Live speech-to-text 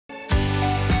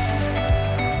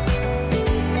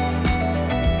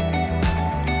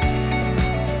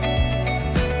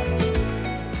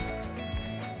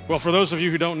Well, for those of you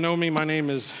who don't know me, my name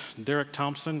is Derrick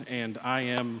Thompson, and I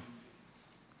am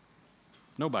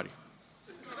nobody.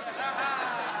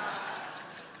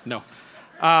 No.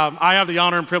 I have the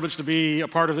honor and privilege to be a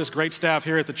part of this great staff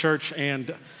here at the church,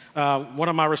 and one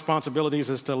of my responsibilities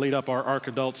is to lead up our ARC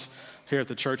adults here at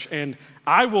the church. And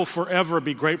I will forever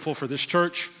be grateful for this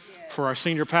church, for our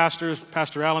senior pastors,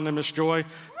 Pastor Allen and Miss Joy,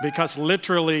 because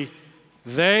literally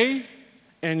they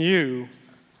and you,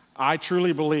 I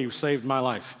truly believe, saved my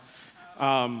life.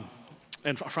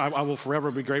 And I will forever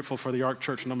be grateful for the ARC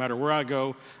Church no matter where I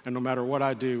go and no matter what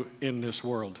I do in this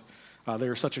world. They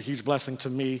are such a huge blessing to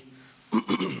me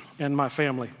and my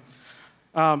family.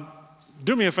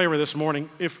 Do me a favor this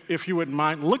morning, if you wouldn't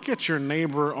mind, look at your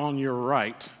neighbor on your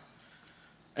right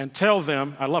and tell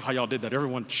them, I love how y'all did that.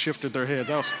 Everyone shifted their heads.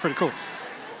 That was pretty cool.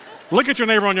 Look at your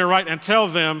neighbor on your right and tell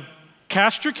them,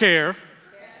 cast your care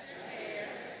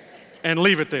and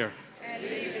leave it there.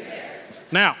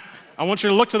 Now, I want you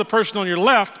to look to the person on your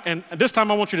left, and this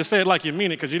time I want you to say it like you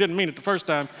mean it, because you didn't mean it the first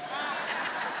time.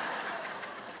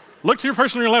 Look to your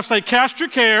person on your left, say, cast your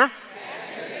care,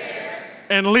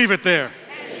 and leave it there.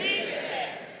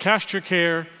 Cast your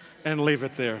care and leave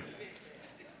it there.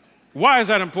 Why is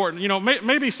that important? You know,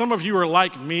 maybe some of you are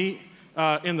like me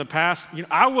in the past. You know,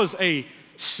 I was a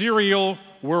serial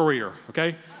worrier,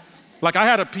 okay? Like I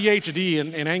had a PhD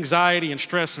in anxiety and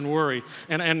stress and worry,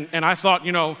 and I thought,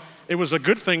 you know, it was a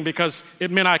good thing because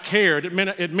it meant I cared.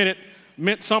 It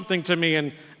meant something to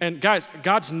me. And guys,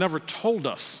 God's never told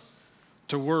us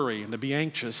to worry and to be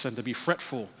anxious and to be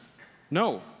fretful.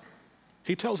 No,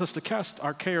 he tells us to cast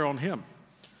our care on him.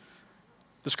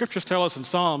 The scriptures tell us in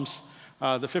Psalms,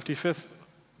 the 55th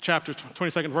chapter,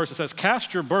 22nd verse, it says,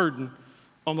 cast your burden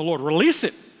on the Lord. Release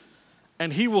it,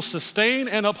 and he will sustain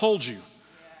and uphold you.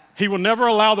 He will never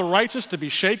allow the righteous to be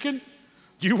shaken.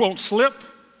 You won't slip,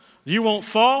 you won't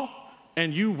fall,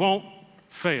 and you won't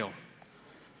fail.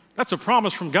 That's a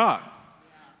promise from God.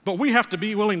 But we have to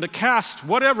be willing to cast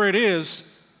whatever it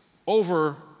is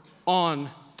over on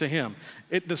to him.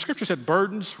 The scripture said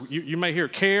burdens, you may hear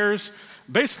cares.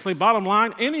 Basically, bottom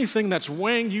line, anything that's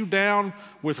weighing you down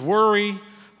with worry,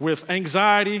 with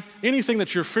anxiety, anything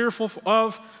that you're fearful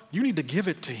of, you need to give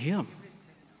it to him.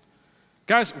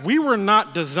 Guys, we were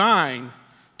not designed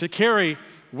to carry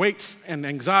weights and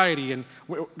anxiety, and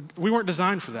we weren't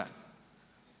designed for that.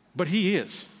 But he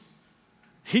is.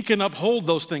 He can uphold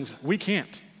those things. We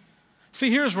can't. See,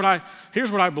 here's what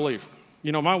I believe.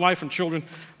 You know, my wife and children,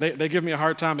 they give me a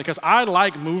hard time because I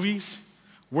like movies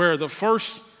where the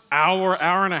first hour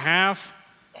and a half,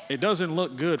 it doesn't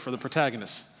look good for the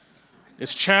protagonist.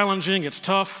 It's challenging, it's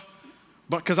tough,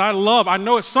 but because I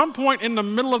know at some point in the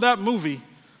middle of that movie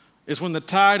is when the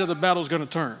tide of the battle is going to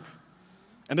turn.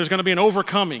 And there's going to be an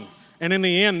overcoming. And in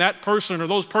the end, that person or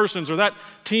those persons or that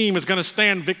team is going to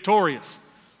stand victorious.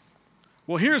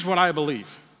 Well, here's what I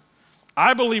believe.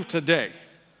 I believe today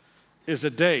is a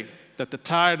day that the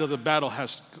tide of the battle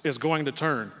is going to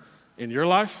turn in your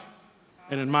life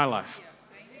and in my life.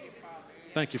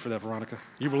 Thank you for that, Veronica.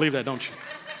 You believe that, don't you?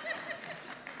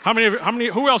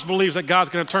 Who else believes that God's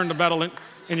going to turn the battle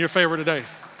in your favor today?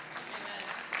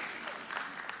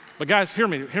 But guys, hear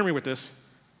me with this.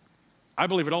 I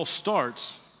believe it all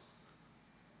starts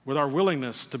with our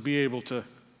willingness to be able to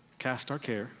cast our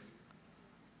care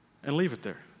and leave it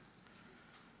there.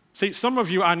 See, some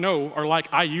of you I know are like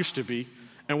I used to be,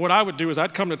 and what I would do is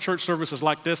I'd come to church services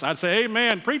like this. I'd say,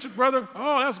 amen, preach it, brother.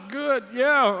 Oh, that's good.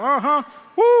 Yeah,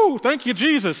 woo, thank you,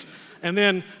 Jesus. And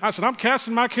then I said, I'm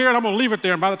casting my care and I'm going to leave it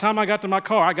there. And by the time I got to my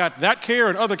car, I got that care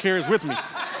and other cares with me.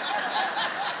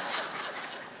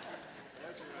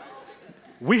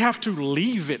 We have to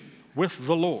leave it with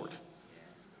the Lord.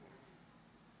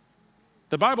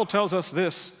 The Bible tells us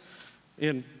this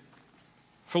in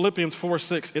Philippians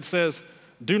 4:6. It says,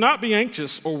 do not be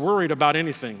anxious or worried about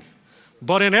anything,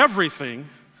 but in everything,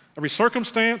 every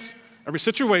circumstance, every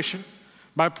situation,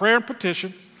 by prayer and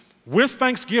petition, with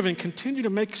thanksgiving, continue to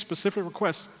make specific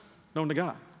requests known to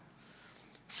God.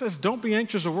 It says, don't be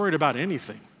anxious or worried about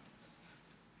anything.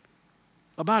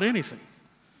 About anything.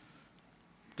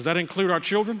 Does that include our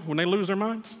children when they lose their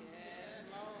minds?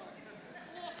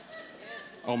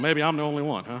 Oh, maybe I'm the only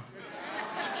one, huh?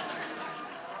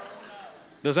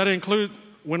 Does that include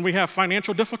when we have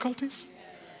financial difficulties?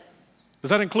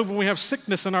 Does that include when we have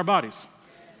sickness in our bodies?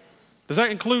 Does that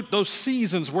include those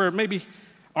seasons where maybe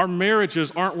our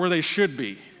marriages aren't where they should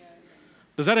be?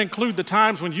 Does that include the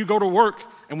times when you go to work,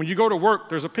 and when you go to work,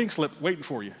 there's a pink slip waiting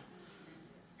for you?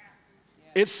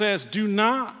 It says, do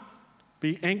not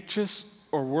be anxious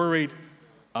or worried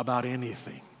about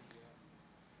anything.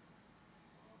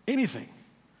 Anything.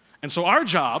 And so our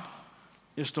job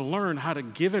is to learn how to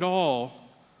give it all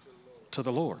to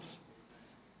the Lord.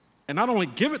 And not only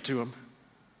give it to him,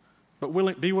 but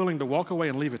be willing to walk away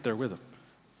and leave it there with him.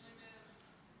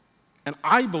 And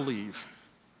I believe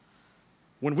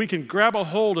when we can grab a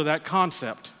hold of that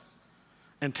concept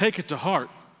and take it to heart,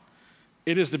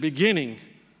 it is the beginning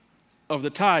of the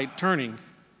tide turning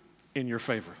in your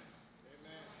favor.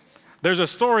 There's a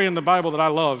story in the Bible that I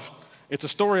love. It's a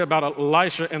story about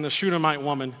Elisha and the Shunammite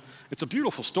woman. It's a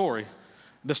beautiful story.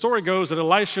 The story goes that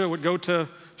Elisha would go to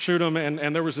Shunem,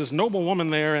 and there was this noble woman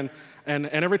there, and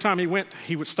every time he went,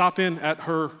 he would stop in at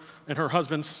her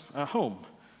husband's home.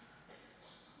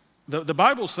 The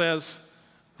Bible says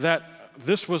that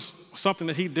this was something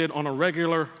that he did on a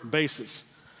regular basis.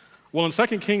 Well, in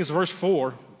 2 Kings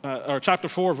chapter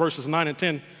 4, verses 9 and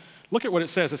 10, look at what it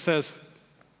says. It says,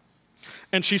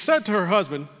 "And she said to her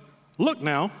husband, 'Look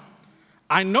now,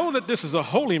 I know that this is a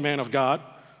holy man of God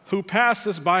who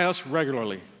passes by us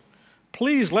regularly.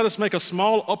 Please let us make a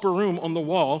small upper room on the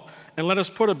wall, and let us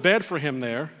put a bed for him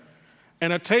there,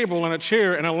 and a table and a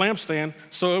chair and a lampstand,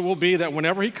 so it will be that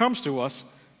whenever he comes to us,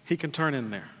 he can turn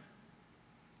in there.'"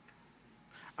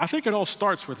 I think it all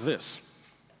starts with this.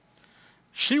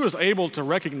 She was able to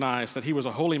recognize that he was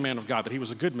a holy man of God, that he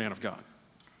was a good man of God.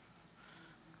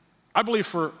 I believe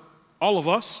for all of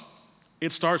us,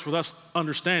 it starts with us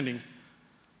understanding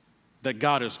that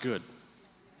God is good.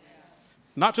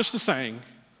 Not just the saying,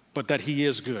 but that he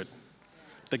is good,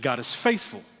 that God is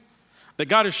faithful, that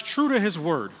God is true to his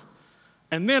word,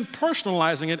 and then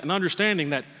personalizing it and understanding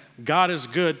that God is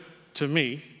good to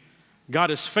me, God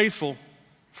is faithful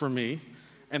for me,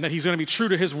 and that he's going to be true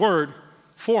to his word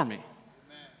for me.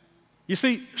 You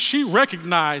see, she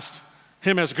recognized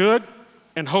him as good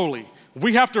and holy.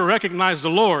 We have to recognize the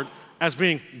Lord as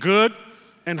being good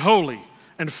and holy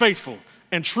and faithful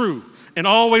and true and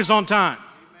always on time.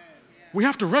 We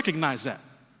have to recognize that.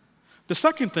 The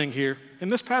second thing here, in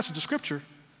this passage of scripture,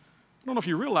 I don't know if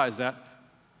you realize that,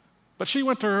 but she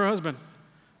went to her husband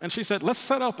and she said, "Let's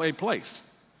set up a place."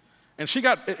 And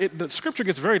the scripture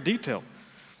gets very detailed.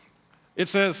 It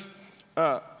says,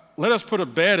 "Let us put a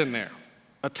bed in there,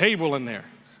 a table in there,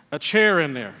 a chair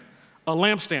in there, a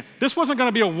lampstand." This wasn't going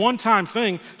to be a one-time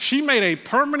thing. She made a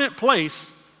permanent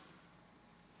place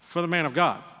for the man of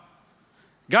God.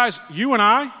 Guys, you and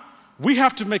I, we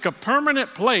have to make a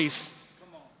permanent place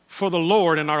for the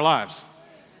Lord in our lives.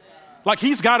 Like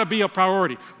he's got to be a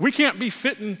priority. We can't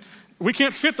fit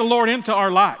the Lord into our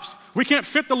lives. We can't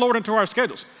fit the Lord into our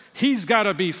schedules. He's got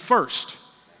to be first.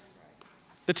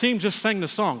 The team just sang the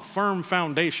song, Firm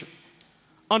Foundation.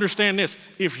 Understand this,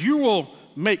 if you will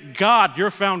make God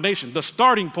your foundation, the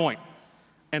starting point,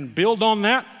 and build on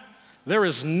that, there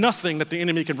is nothing that the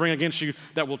enemy can bring against you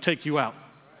that will take you out.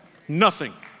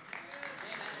 Nothing.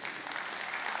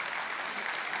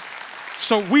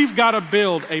 So we've got to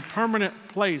build a permanent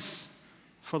place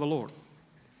for the Lord.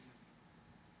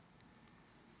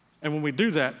 And when we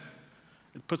do that,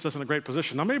 it puts us in a great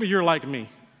position. Now maybe you're like me,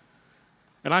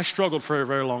 and I struggled for a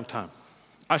very long time.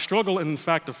 I struggled in the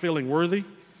fact of feeling worthy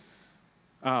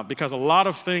because a lot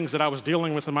of things that I was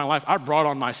dealing with in my life, I brought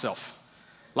on myself.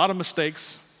 A lot of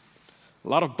mistakes, a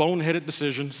lot of boneheaded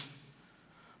decisions.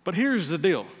 But here's the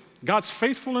deal. God's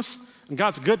faithfulness and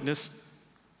God's goodness,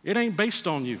 it ain't based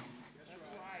on you.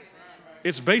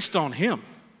 It's based on him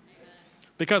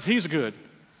because he's good.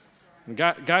 And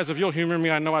guys, if you'll humor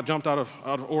me, I know I jumped out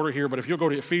of order here, but if you'll go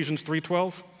to Ephesians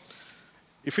 3:12,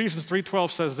 Ephesians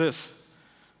 3:12 says this.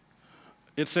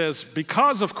 It says,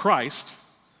 "Because of Christ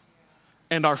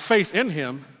and our faith in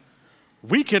him,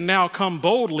 we can now come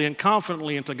boldly and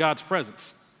confidently into God's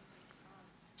presence."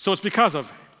 So it's because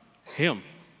of him.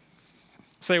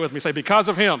 Say it with me. Say, because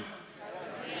of him. Because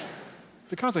of him.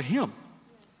 Because of him.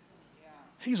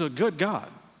 He's a good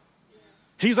God.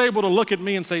 He's able to look at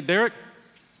me and say, "Derrick,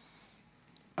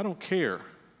 I don't care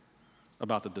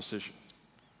about the decision.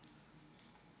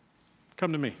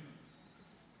 Come to me.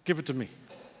 Give it to me."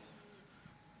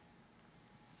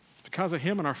 It's because of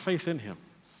him and our faith in him.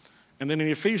 And then in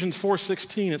Ephesians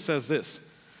 4:16, it says this.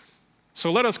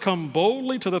 "So let us come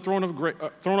boldly to the throne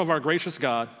of our gracious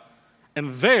God,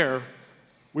 and there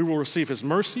we will receive his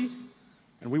mercy,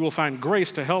 and we will find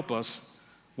grace to help us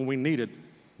when we need it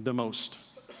the most."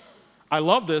 I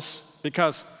love this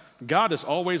because God is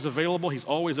always available. He's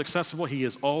always accessible. He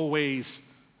is always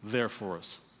there for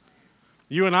us.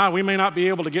 You and I, we may not be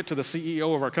able to get to the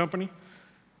CEO of our company.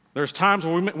 There's times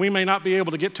where we may not be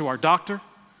able to get to our doctor,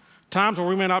 times where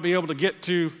we may not be able to get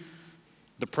to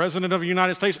the President of the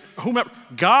United States, whomever.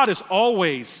 God is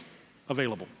always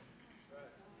available.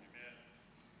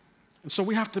 And so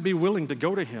we have to be willing to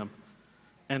go to him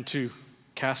and to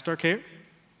cast our care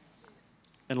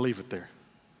and leave it there.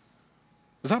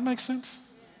 Does that make sense?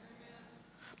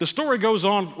 The story goes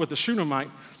on with the Shunammite.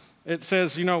 It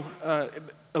says,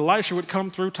 Elisha would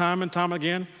come through time and time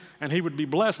again, and he would be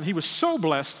blessed. And he was so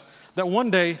blessed that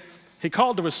one day he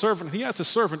called to his servant. He asked his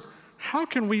servant, how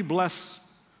can we bless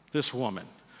this woman?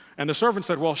 And the servant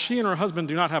said, well, she and her husband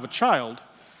do not have a child.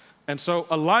 And so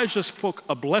Elijah spoke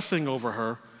a blessing over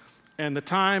her, and the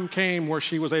time came where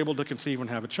she was able to conceive and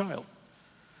have a child.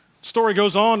 The story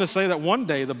goes on to say that one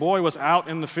day the boy was out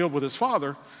in the field with his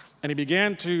father, and he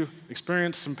began to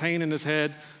experience some pain in his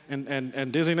head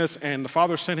and dizziness, and the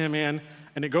father sent him in.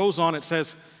 And it goes on, it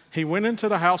says, he went into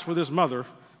the house with his mother,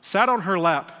 sat on her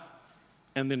lap,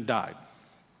 and then died.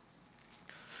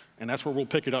 And that's where we'll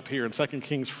pick it up here in 2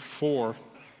 Kings 4,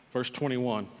 verse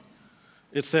 21.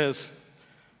 It says,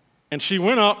 and she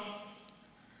went up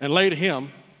and laid him,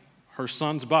 her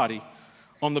son's body,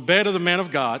 on the bed of the man of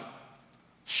God,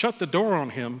 shut the door on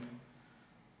him,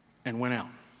 and went out.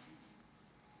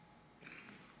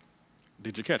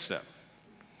 Did you catch that?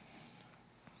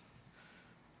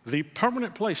 The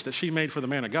permanent place that she made for the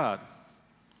man of God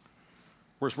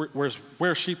was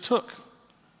where she took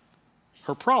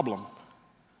her problem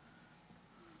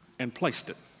and placed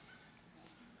it.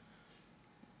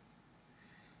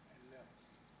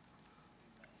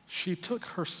 She took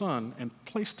her son and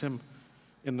placed him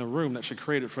in the room that she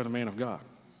created for the man of God.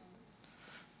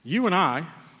 You and I,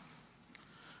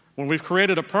 when we've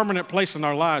created a permanent place in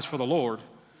our lives for the Lord,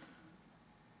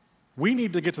 we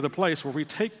need to get to the place where we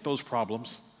take those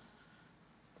problems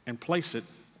and place it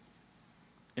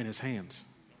in his hands.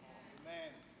 Amen.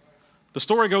 The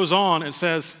story goes on and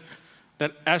says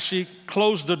that as she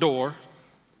closed the door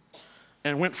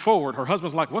and went forward, her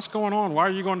husband's like, what's going on? Why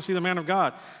are you going to see the man of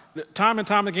God? Time and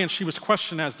time again, she was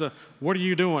questioned as to, what are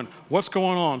you doing? What's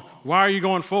going on? Why are you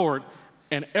going forward?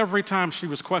 And every time she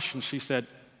was questioned, she said,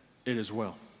 it is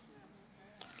well.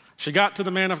 She got to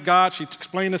the man of God, she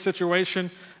explained the situation,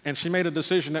 and she made a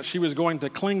decision that she was going to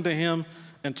cling to him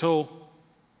until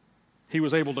he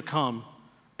was able to come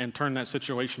and turn that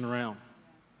situation around.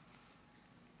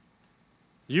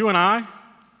 You and I,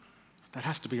 that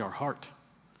has to be our heart.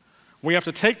 We have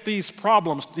to take these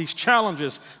problems, these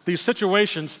challenges, these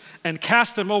situations, and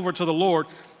cast them over to the Lord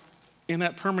in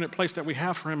that permanent place that we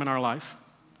have for him in our life.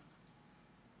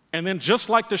 And then just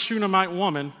like the Shunammite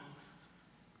woman,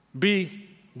 be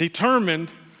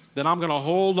determined that I'm going to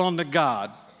hold on to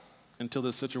God until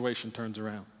this situation turns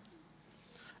around.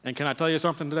 And can I tell you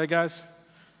something today, guys?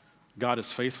 God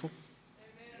is faithful.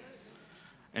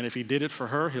 And if he did it for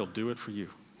her, he'll do it for you.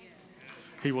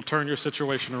 He will turn your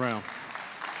situation around.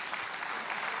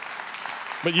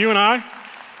 But you and I,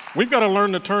 we've got to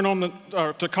learn to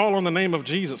to call on the name of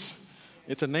Jesus.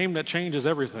 It's a name that changes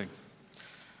everything.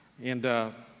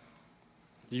 And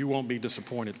you won't be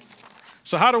disappointed.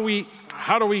 So how do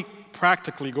we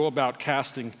practically go about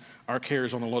casting our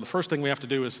cares on the Lord? The first thing we have to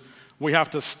do is we have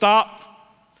to stop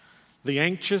the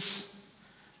anxious,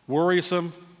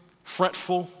 worrisome,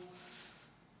 fretful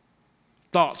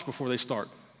thoughts before they start.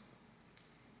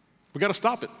 We got to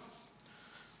stop it.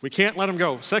 We can't let them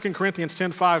go. 2 Corinthians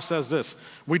 10:5 says this,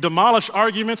 we demolish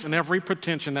arguments and every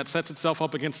pretension that sets itself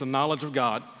up against the knowledge of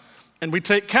God, and we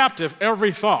take captive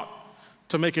every thought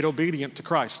to make it obedient to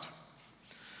Christ.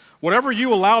 Whatever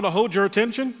you allow to hold your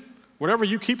attention, whatever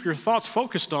you keep your thoughts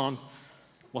focused on,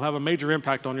 will have a major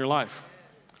impact on your life.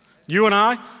 You and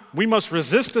I, we must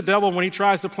resist the devil when he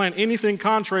tries to plant anything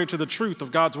contrary to the truth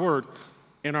of God's word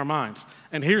in our minds.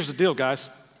 And here's the deal, guys.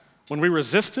 When we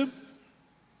resist him,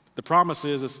 the promise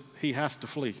is he has to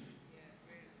flee.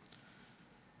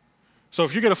 So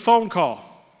if you get a phone call,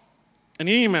 an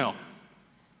email,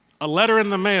 a letter in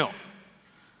the mail,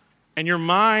 and your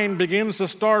mind begins to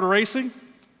start racing,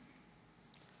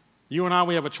 you and I,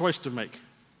 we have a choice to make.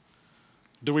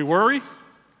 Do we worry,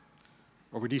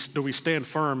 or do we stand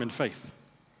firm in faith?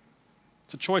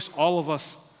 It's a choice all of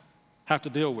us have to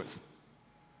deal with.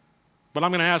 But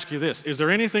I'm going to ask you this. Is there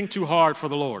anything too hard for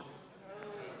the Lord?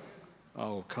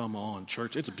 Oh, come on,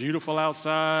 church. It's beautiful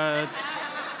outside.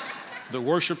 The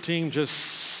worship team just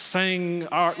sang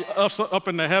us up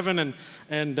into heaven,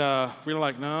 and we were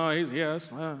like, no, yes.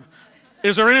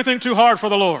 Is there anything too hard for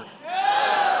the Lord?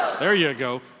 No. There you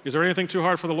go. Is there anything too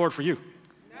hard for the Lord for you?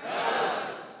 No.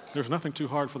 There's nothing too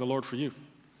hard for the Lord for you.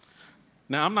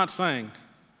 Now, I'm not saying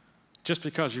just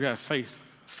because you have faith,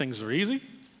 things are easy.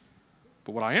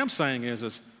 But what I am saying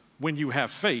is when you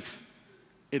have faith,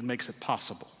 it makes it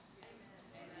possible.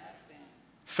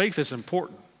 Faith is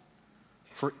important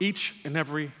for each and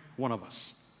every one of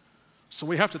us. So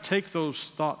we have to take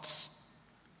those thoughts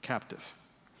captive.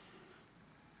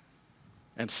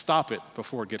 and stop it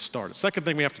before it gets started. Second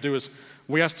thing we have to do is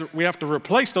we have to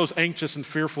replace those anxious and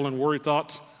fearful and worried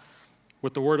thoughts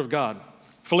with the Word of God.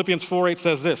 Philippians 4:8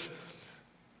 says this,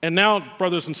 and now,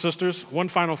 brothers and sisters, one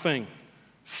final thing.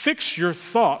 Fix your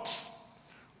thoughts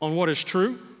on what is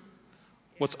true,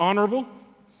 what's honorable,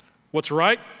 what's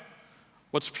right,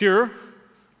 what's pure,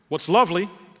 what's lovely,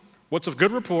 what's of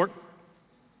good report.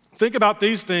 Think about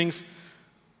these things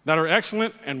that are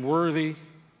excellent and worthy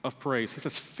of praise. He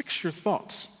says, fix your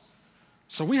thoughts.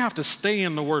 So we have to stay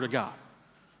in the Word of God.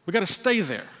 We got to stay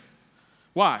there.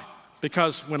 Why?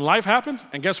 Because when life happens,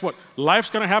 and guess what? Life's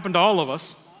going to happen to all of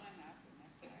us.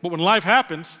 But when life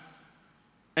happens,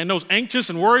 and those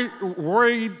anxious and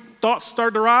worried thoughts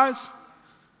start to rise,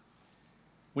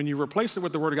 when you replace it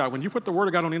with the Word of God, when you put the Word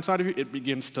of God on the inside of you, it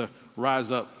begins to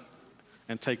rise up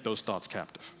and take those thoughts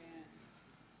captive.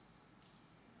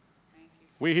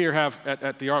 We here have,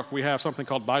 at the Ark, we have something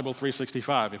called Bible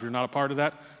 365. If you're not a part of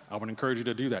that, I would encourage you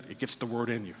to do that. It gets the Word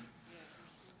in you.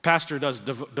 Pastor does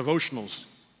devotionals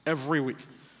every week.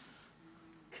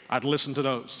 I'd listen to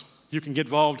those. You can get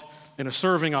involved in a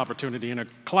serving opportunity, in a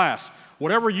class,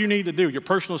 whatever you need to do, your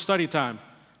personal study time,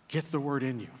 get the Word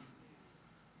in you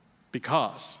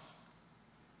because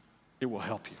it will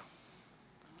help you.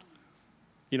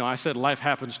 You know, I said life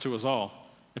happens to us all.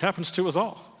 It happens to us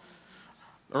all.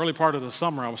 Early part of the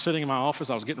summer, I was sitting in my office,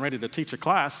 I was getting ready to teach a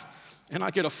class, and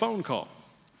I get a phone call.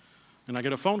 And I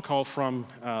get a phone call from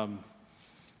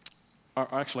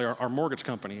our mortgage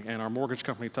company, and our mortgage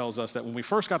company tells us that when we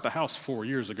first got the house 4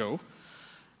 years ago,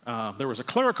 there was a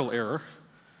clerical error,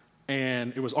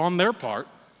 and it was on their part,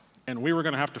 and we were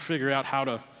going to have to figure out how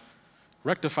to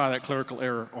rectify that clerical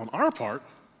error on our part,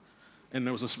 and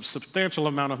there was a substantial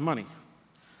amount of money.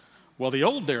 Well, the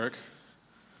old Derrick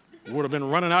would have been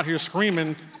running out here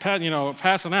screaming,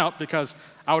 passing out, because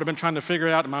I would have been trying to figure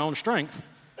it out in my own strength.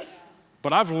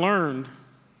 But I've learned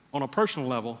on a personal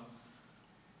level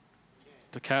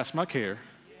to cast my care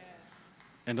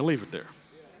and to leave it there.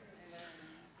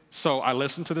 So I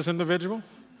listened to this individual,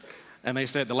 and they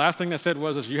said, the last thing they said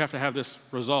was, you have to have this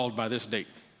resolved by this date.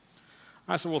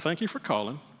 I said, well, thank you for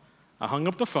calling. I hung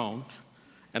up the phone,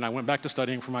 and I went back to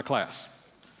studying for my class.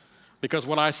 Because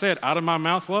what I said out of my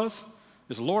mouth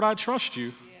is, Lord, I trust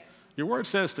you. Your word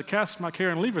says to cast my care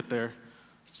and leave it there.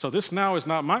 So this now is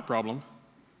not my problem.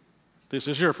 This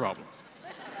is your problem.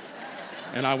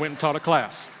 And I went and taught a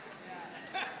class.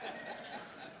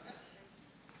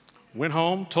 Went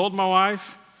home, told my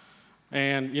wife,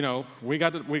 and we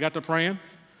got to praying.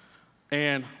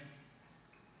 And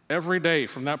every day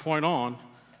from that point on,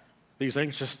 these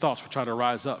anxious thoughts would try to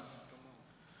rise up.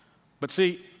 But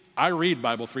see, I read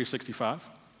Bible 365.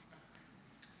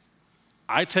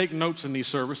 I take notes in these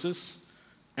services,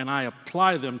 and I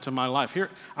apply them to my life. Here,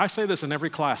 I say this in every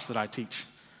class that I teach.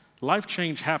 Life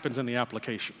change happens in the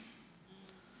application.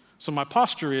 So my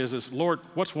posture is, Lord,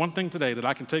 what's one thing today that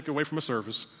I can take away from a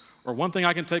service, or one thing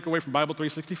I can take away from Bible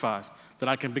 365 that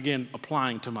I can begin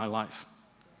applying to my life?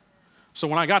 So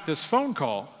when I got this phone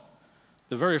call,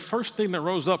 the very first thing that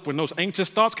rose up when those anxious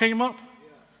thoughts came up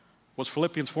was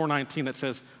Philippians 4:19 that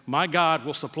says, my God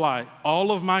will supply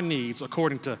all of my needs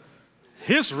according to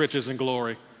His riches and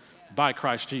glory by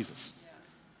Christ Jesus.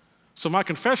 So my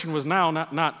confession was now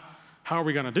not how are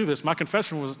we going to do this? My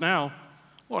confession was now,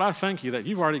 Lord, I thank you that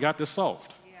you've already got this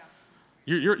solved.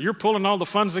 You're pulling all the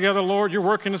funds together, Lord. You're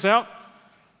working this out.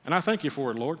 And I thank you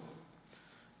for it, Lord.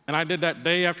 And I did that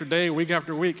day after day, week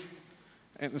after week.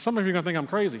 And some of you are going to think I'm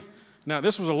crazy. Now,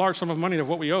 this was a large sum of money of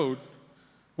what we owed.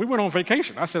 We went on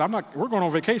vacation. I said, we're going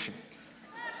on vacation.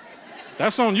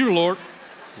 That's on you, Lord.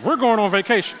 We're going on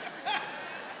vacation.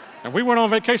 And we went on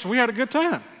vacation. We had a good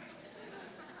time.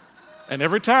 And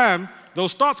every time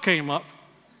those thoughts came up,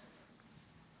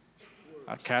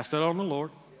 I cast it on the Lord,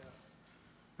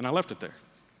 and I left it there.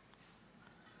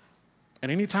 And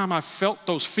anytime I felt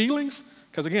those feelings,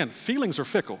 because again, feelings are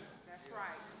fickle. That's right.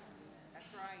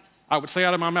 That's right. I would say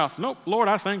out of my mouth, nope, Lord,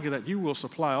 I thank you that you will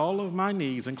supply all of my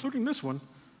needs, including this one,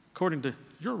 according to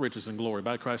your riches and glory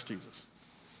by Christ Jesus.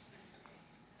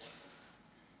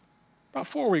 About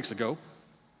 4 weeks ago,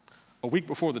 a week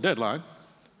before the deadline,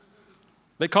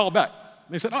 they called back.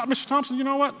 They said, Mr. Thompson, you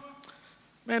know what?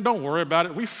 Man, don't worry about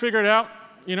it. We figured out,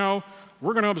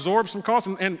 we're going to absorb some costs,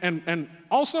 and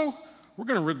also we're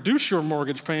going to reduce your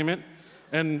mortgage payment,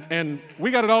 and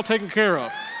we got it all taken care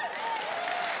of.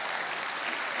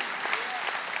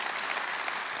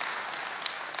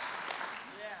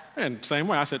 And same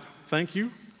way, I said, thank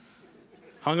you.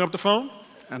 Hung up the phone,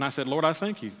 and I said, Lord, I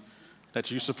thank you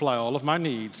that you supply all of my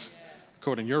needs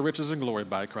according to your riches and glory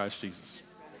by Christ Jesus.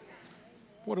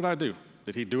 What did I do?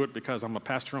 Did he do it because I'm a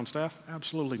pastor on staff?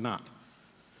 Absolutely not.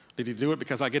 Did he do it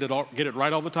because I get it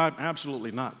right all the time?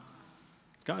 Absolutely not.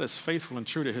 God is faithful and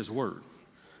true to his word.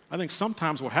 I think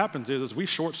sometimes what happens is we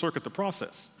short circuit the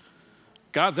process.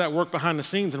 God's at work behind the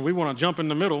scenes and we want to jump in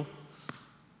the middle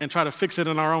and try to fix it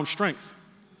in our own strength.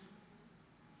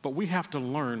 But we have to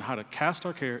learn how to cast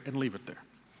our care and leave it there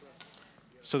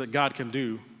so that God can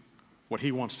do what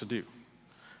he wants to do.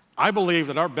 I believe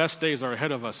that our best days are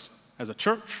ahead of us as a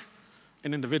church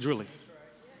and individually.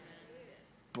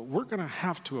 But we're going to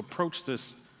have to approach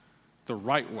this the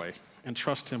right way and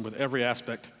trust him with every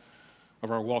aspect of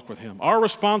our walk with him. Our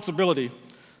responsibility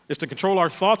is to control our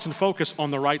thoughts and focus on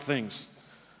the right things.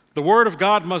 The word of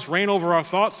God must reign over our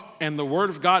thoughts, and the word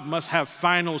of God must have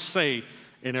final say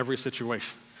in every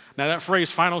situation. Now that phrase,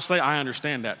 final say, I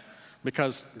understand that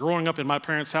because growing up in my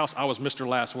parents' house, I was Mr.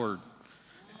 Last Word.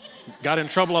 Got in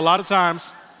trouble a lot of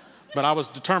times, but I was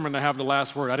determined to have the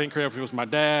last word. I didn't care if it was my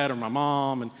dad or my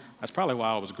mom, and that's probably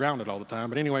why I was grounded all the time.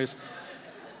 But anyways,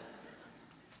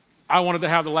 I wanted to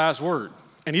have the last word.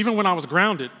 And even when I was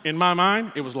grounded, in my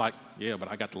mind, it was like, yeah, but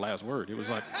I got the last word. It was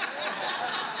like,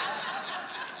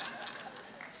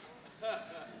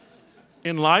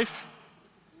 in life,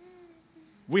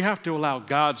 we have to allow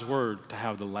God's word to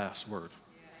have the last word,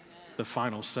 the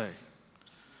final say.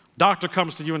 Doctor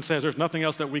comes to you and says, there's nothing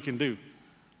else that we can do.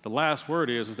 The last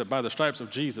word is that by the stripes of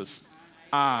Jesus,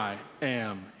 I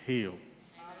am healed.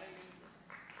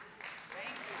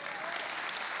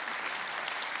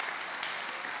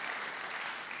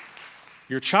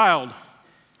 Your child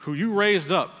who you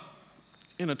raised up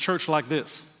in a church like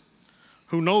this,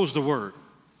 who knows the word,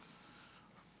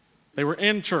 they were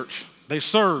in church, they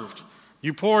served,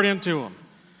 you poured into them,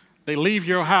 they leave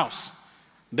your house,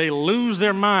 they lose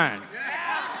their mind,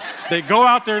 they go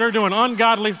out there, they're doing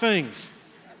ungodly things.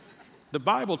 The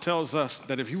Bible tells us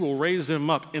that if you will raise them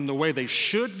up in the way they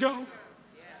should go,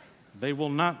 they will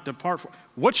not depart from.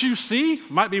 What you see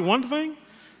might be one thing,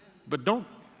 but don't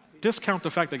discount the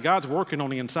fact that God's working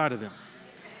on the inside of them.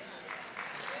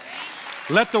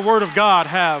 Let the word of God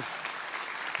have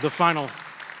the final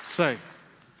say.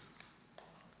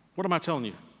 What am I telling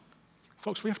you?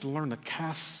 Folks, we have to learn to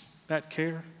cast that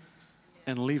care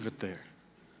and leave it there.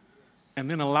 And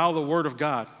then allow the word of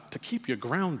God to keep you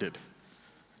grounded,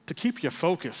 to keep you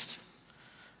focused,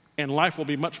 and life will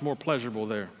be much more pleasurable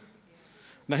there.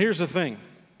 Now here's the thing.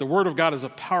 The word of God is a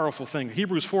powerful thing.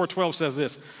 Hebrews 4:12 says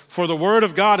this, for the word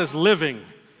of God is living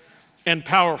and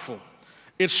powerful.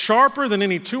 It's sharper than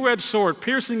any two-edged sword,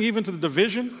 piercing even to the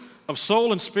division of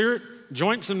soul and spirit,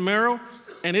 joints and marrow,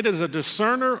 and it is a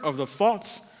discerner of the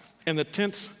thoughts and the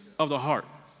intents of the heart.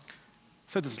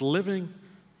 It says it's living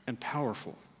and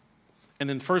powerful. And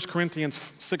then 1 Corinthians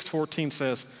 6:14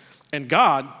 says, and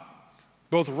God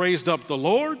both raised up the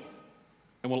Lord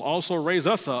and will also raise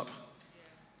us up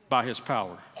by his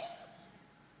power.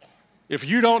 If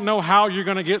you don't know how you're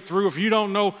going to get through, if you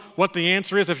don't know what the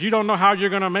answer is, if you don't know how you're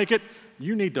going to make it,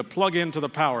 you need to plug into the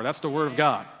power. That's the word of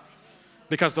God.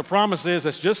 Because the promise is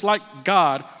it's just like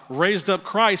God raised up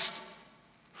Christ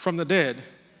from the dead,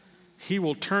 he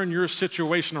will turn your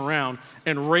situation around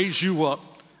and raise you up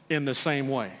in the same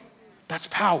way. That's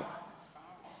power.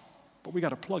 But we got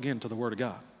to plug into the word of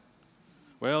God.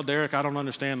 Well, Derrick, I don't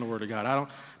understand the word of God.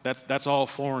 That's all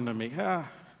foreign to me.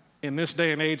 In this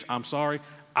day and age, I'm sorry.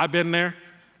 I've been there.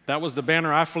 That was the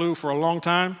banner I flew for a long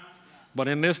time. But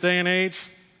in this day and age,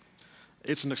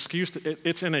 it's an excuse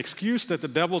that the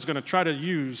devil's going to try to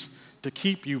use to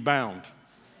keep you bound,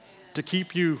 to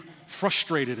keep you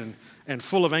frustrated and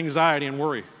full of anxiety and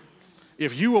worry.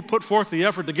 If you will put forth the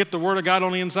effort to get the word of God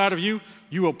on the inside of you,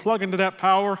 you will plug into that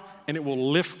power and it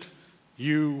will lift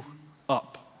you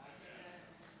up.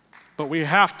 But we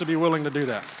have to be willing to do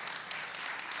that.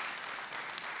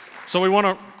 So we want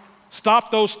to stop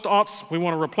those thoughts. We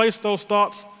want to replace those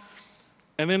thoughts.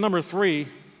 And then number 3,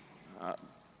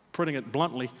 putting it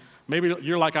bluntly, maybe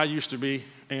you're like I used to be.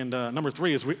 And number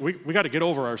 3 is we got to get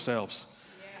over ourselves.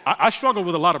 Yeah. I struggled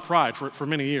with a lot of pride for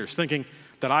many years, thinking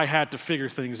that I had to figure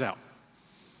things out.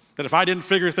 That if I didn't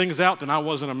figure things out, then I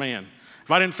wasn't a man.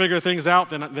 If I didn't figure things out,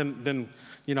 then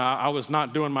I was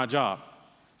not doing my job.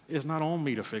 It's not on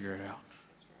me to figure it out.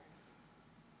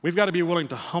 We've got to be willing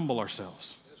to humble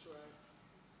ourselves.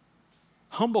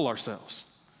 Humble ourselves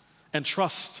and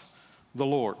trust the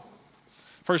Lord.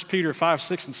 1 Peter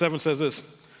 5:6-7 says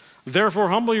this, therefore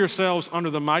humble yourselves under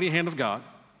the mighty hand of God,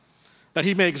 that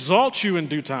he may exalt you in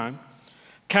due time,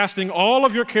 casting all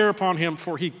of your care upon him,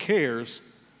 for he cares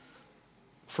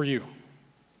for you.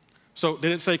 So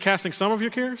did it say casting some of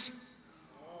your cares?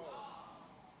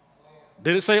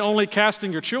 Did it say only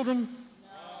casting your children?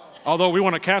 Although we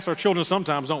want to cast our children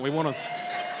sometimes, don't we? We want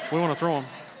to throw them.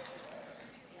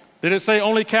 Did it say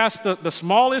only cast the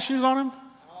small issues on him?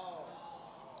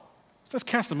 It says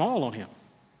cast them all on him.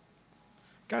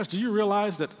 Guys, do you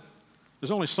realize that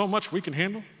there's only so much we can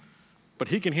handle, but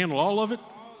he can handle all of it?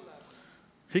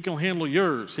 He can handle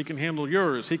yours. He can handle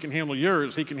yours. He can handle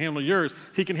yours. He can handle yours.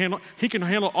 He can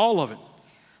handle all of it.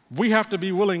 We have to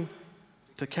be willing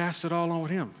to cast it all on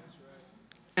him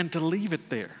and to leave it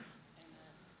there.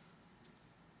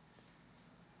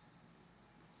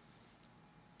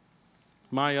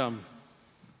 My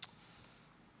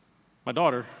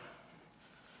daughter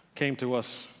came to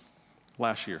us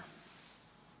last year,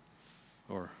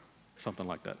 or something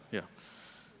like that, yeah.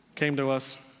 Came to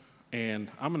us,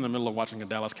 and I'm in the middle of watching a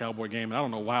Dallas Cowboy game, and I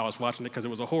don't know why I was watching it because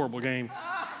it was a horrible game.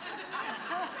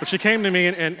 But she came to me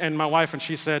and my wife, and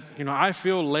she said, I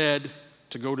feel led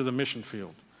to go to the mission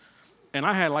field. And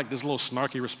I had like this little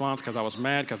snarky response because I was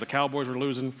mad because the Cowboys were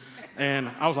losing, and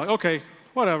I was like, okay,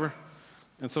 whatever.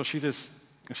 And so she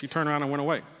turned around and went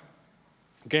away.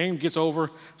 Game gets over,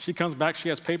 she comes back, she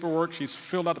has paperwork, she's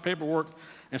filled out the paperwork,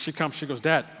 and she goes,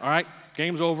 Dad, all right,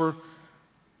 game's over.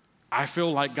 I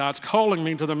feel like God's calling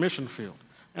me to the mission field.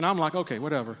 And I'm like, okay,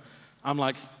 whatever. I'm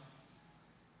like,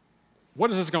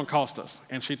 what is this going to cost us?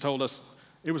 And she told us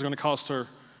it was going to cost her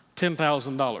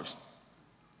 $10,000.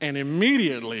 And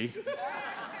immediately,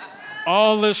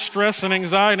 all this stress and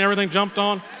anxiety and everything jumped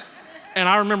on. And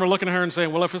I remember looking at her and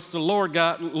saying, well, if it's the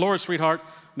Lord, sweetheart,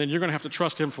 then you're going to have to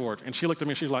trust him for it. And she looked at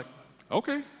me and she's like,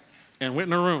 okay, and went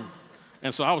in her room.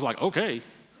 And so I was like, okay,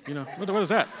 what is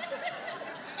that?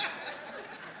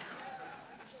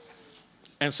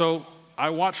 And so I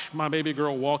watched my baby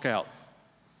girl walk out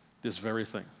this very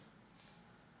thing.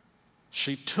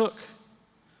 She took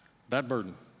that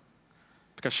burden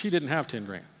because she didn't have 10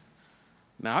 grand.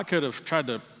 Now, I could have tried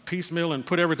to piecemeal and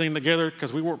put everything together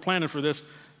because we weren't planning for this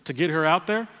to get her out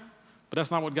there, but that's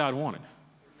not what God wanted.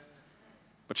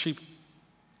 But she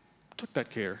took that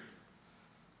care.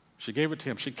 She gave it to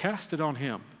him. She cast it on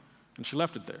him, and she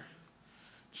left it there.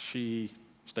 She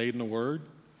stayed in the Word.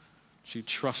 She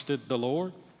trusted the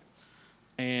Lord.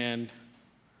 And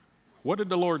what did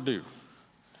the Lord do?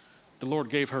 The Lord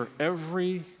gave her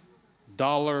every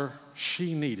dollar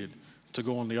she needed to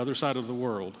go on the other side of the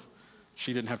world.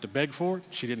 She didn't have to beg for it.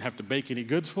 She didn't have to bake any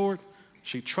goods for it.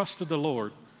 She trusted the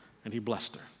Lord, and he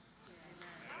blessed her.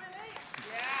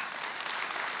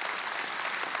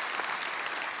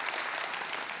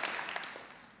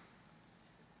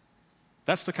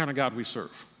 That's the kind of God we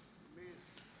serve.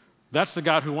 That's the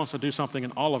God who wants to do something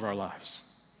in all of our lives.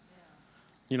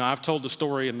 I've told the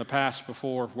story in the past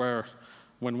before where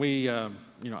when when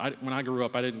I grew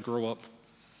up, I didn't grow up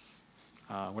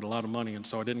with a lot of money, and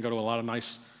so I didn't go to a lot of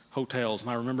nice hotels. And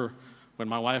I remember when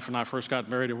my wife and I first got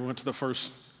married, we went to the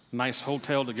first nice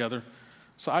hotel together.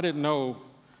 So I didn't know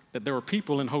that there were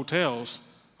people in hotels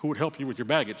who would help you with your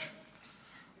baggage.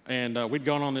 And we'd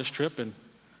gone on this trip, and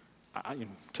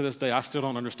to this day, I still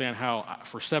don't understand how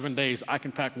for 7 days I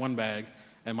can pack one bag,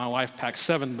 and my wife packs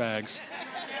 7 bags,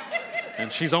 and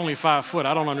she's only 5 foot.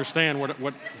 I don't understand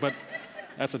but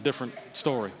that's a different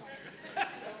story.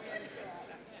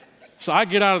 So I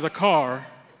get out of the car,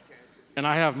 and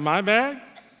I have my bag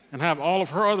and have all of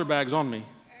her other bags on me,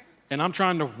 and I'm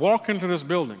trying to walk into this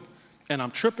building, and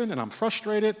I'm tripping, and I'm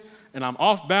frustrated, and I'm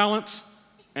off balance,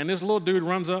 and this little dude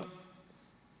runs up,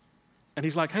 and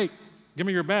he's like, hey, give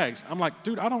me your bags. I'm like,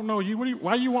 dude, I don't know you.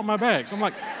 Why do you want my bags? I'm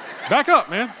like, back up,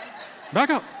 man. Back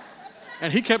up.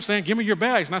 And he kept saying, give me your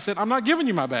bags. And I said, I'm not giving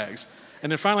you my bags.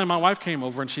 And then finally my wife came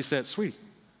over and she said, sweetie,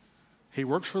 he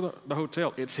works for the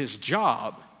hotel. It's his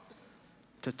job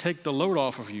to take the load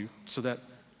off of you so that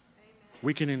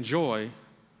we can enjoy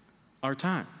our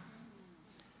time.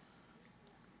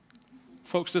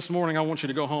 Folks, this morning I want you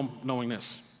to go home knowing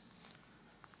this,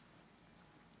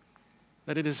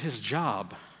 that it is his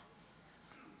job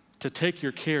to take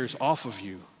your cares off of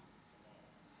you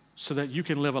so that you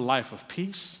can live a life of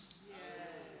peace,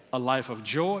 a life of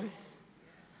joy,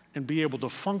 and be able to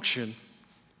function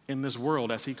in this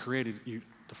world as he created you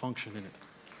to function in it.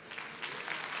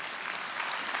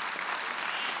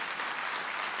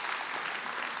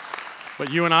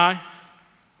 But you and I,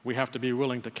 we have to be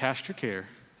willing to cast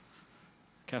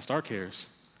our cares,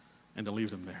 and to leave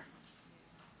them there.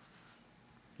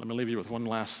 Let me leave you with one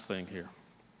last thing here.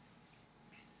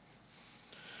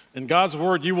 In God's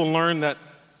word, you will learn that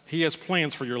he has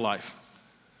plans for your life.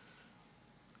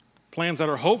 Plans that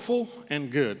are hopeful and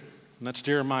good. And that's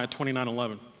Jeremiah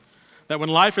 29:11. That when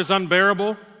life is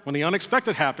unbearable, when the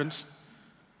unexpected happens,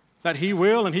 that he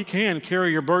will and he can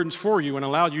carry your burdens for you and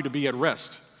allow you to be at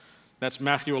rest. That's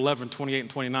Matthew 11:28 and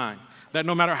 29. That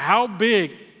no matter how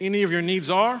big any of your needs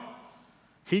are,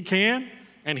 he can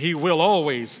and he will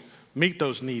always meet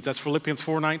those needs. That's Philippians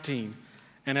 4:19.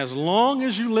 And as long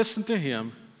as you listen to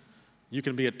him, you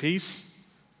can be at peace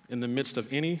in the midst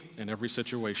of any and every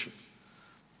situation.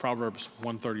 Proverbs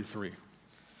 1:33.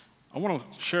 I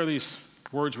want to share these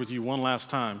words with you one last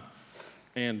time.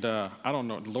 And I don't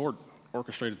know, the Lord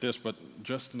orchestrated this, but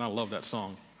Justin, I love that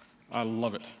song. I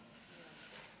love it.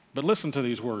 But listen to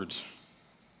these words.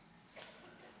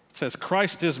 It says,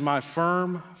 Christ is my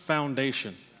firm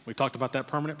foundation. We talked about that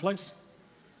permanent place.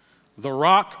 The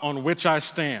rock on which I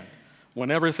stand.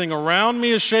 When everything around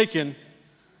me is shaken,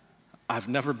 I've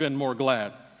never been more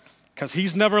glad. Because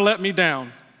he's never let me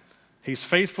down. He's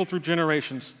faithful through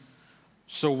generations.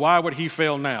 So why would he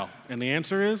fail now? And the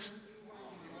answer is,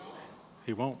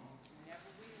 he won't.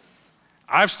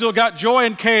 I've still got joy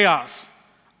in chaos.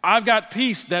 I've got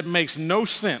peace that makes no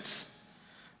sense.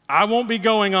 I won't be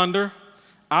going under.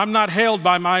 I'm not held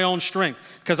by my own strength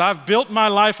because I've built my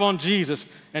life on Jesus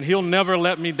and he'll never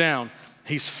let me down.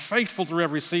 He's faithful through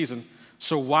every season.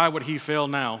 So why would he fail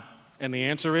now? And the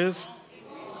answer is,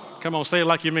 come on, say it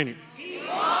like you mean it. He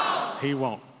won't. He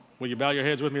won't. Will you bow your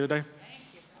heads with me today?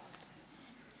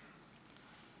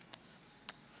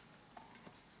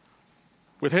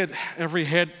 With every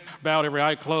head bowed, every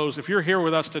eye closed, if you're here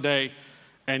with us today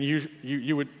and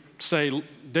you would say,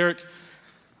 Derrick,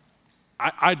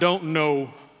 I don't know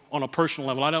on a personal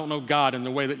level, I don't know God in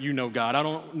the way that you know God. I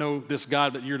don't know this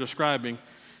God that you're describing,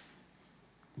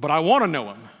 but I want to know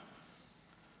him.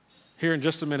 Here in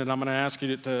just a minute, I'm going to ask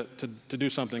you to do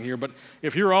something here. But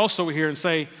if you're also here and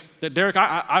say that, Derrick,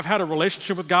 I've had a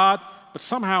relationship with God, but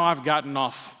somehow I've gotten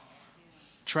off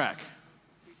track.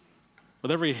 With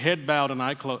every head bowed and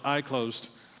eye closed,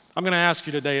 I'm going to ask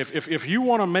you today, if you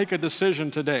want to make a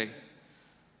decision today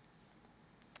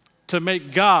to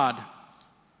make God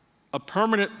a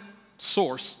permanent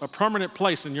source, a permanent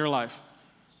place in your life,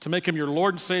 to make him your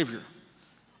Lord and Savior,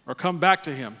 or come back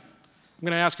to him, I'm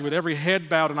going to ask you with every head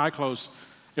bowed and eye closed,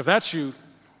 if that's you,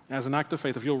 as an act of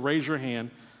faith, if you'll raise your hand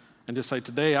and just say,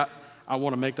 today I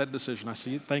want to make that decision. I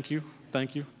see it. Thank you,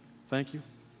 thank you, thank you,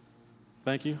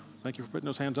 thank you. Thank you for putting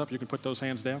those hands up. You can put those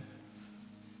hands down.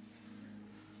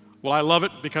 Well, I love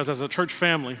it because as a church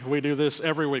family, we do this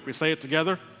every week. We say it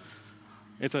together.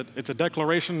 It's a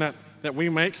declaration that we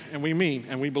make and we mean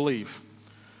and we believe.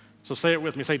 So say it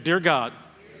with me. Say, Dear God,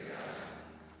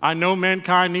 I know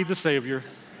mankind needs a Savior,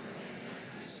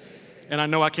 and I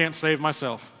know I can't save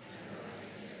myself.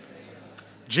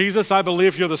 Jesus, I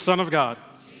believe you're the Son of God.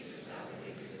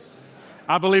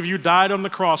 I believe you died on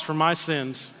the cross for my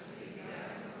sins,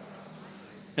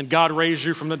 and God raised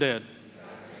you from the dead.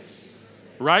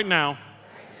 Right now,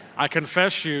 I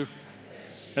confess you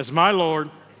as my Lord,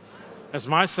 as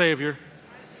my Savior,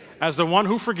 as the one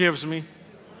who forgives me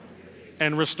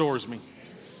and restores me.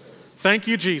 Thank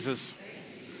you, Jesus.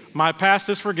 My past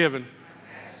is forgiven.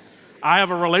 I have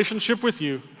a relationship with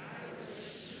you.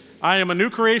 I am a new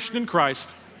creation in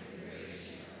Christ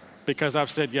because I've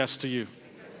said yes to you.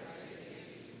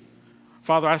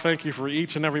 Father, I thank you for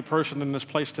each and every person in this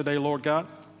place today, Lord God.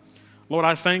 Lord,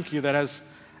 I thank you that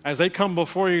as they come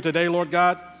before you today, Lord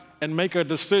God, and make a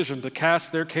decision to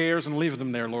cast their cares and leave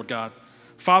them there, Lord God.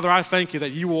 Father, I thank you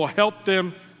that you will help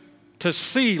them to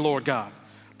see, Lord God,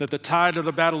 that the tide of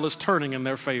the battle is turning in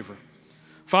their favor.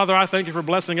 Father, I thank you for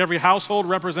blessing every household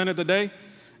represented today.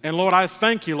 And Lord, I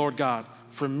thank you, Lord God,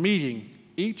 for meeting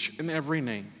each and every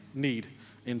need.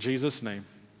 In Jesus' name,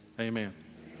 amen.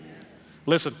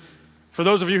 Listen, for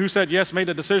those of you who said yes, made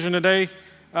a decision today,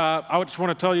 I just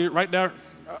want to tell you right there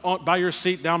by your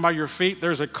seat, down by your feet,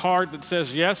 there's a card that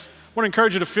says yes. I want to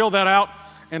encourage you to fill that out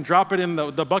and drop it in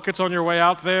the buckets on your way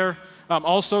out there.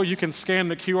 Also, you can scan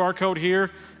the QR code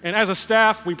here. And as a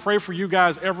staff, we pray for you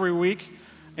guys every week.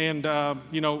 And,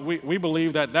 we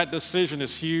believe that decision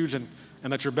is huge and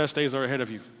that your best days are ahead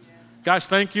of you. Guys,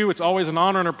 thank you. It's always an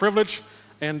honor and a privilege.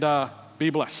 And be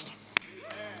blessed.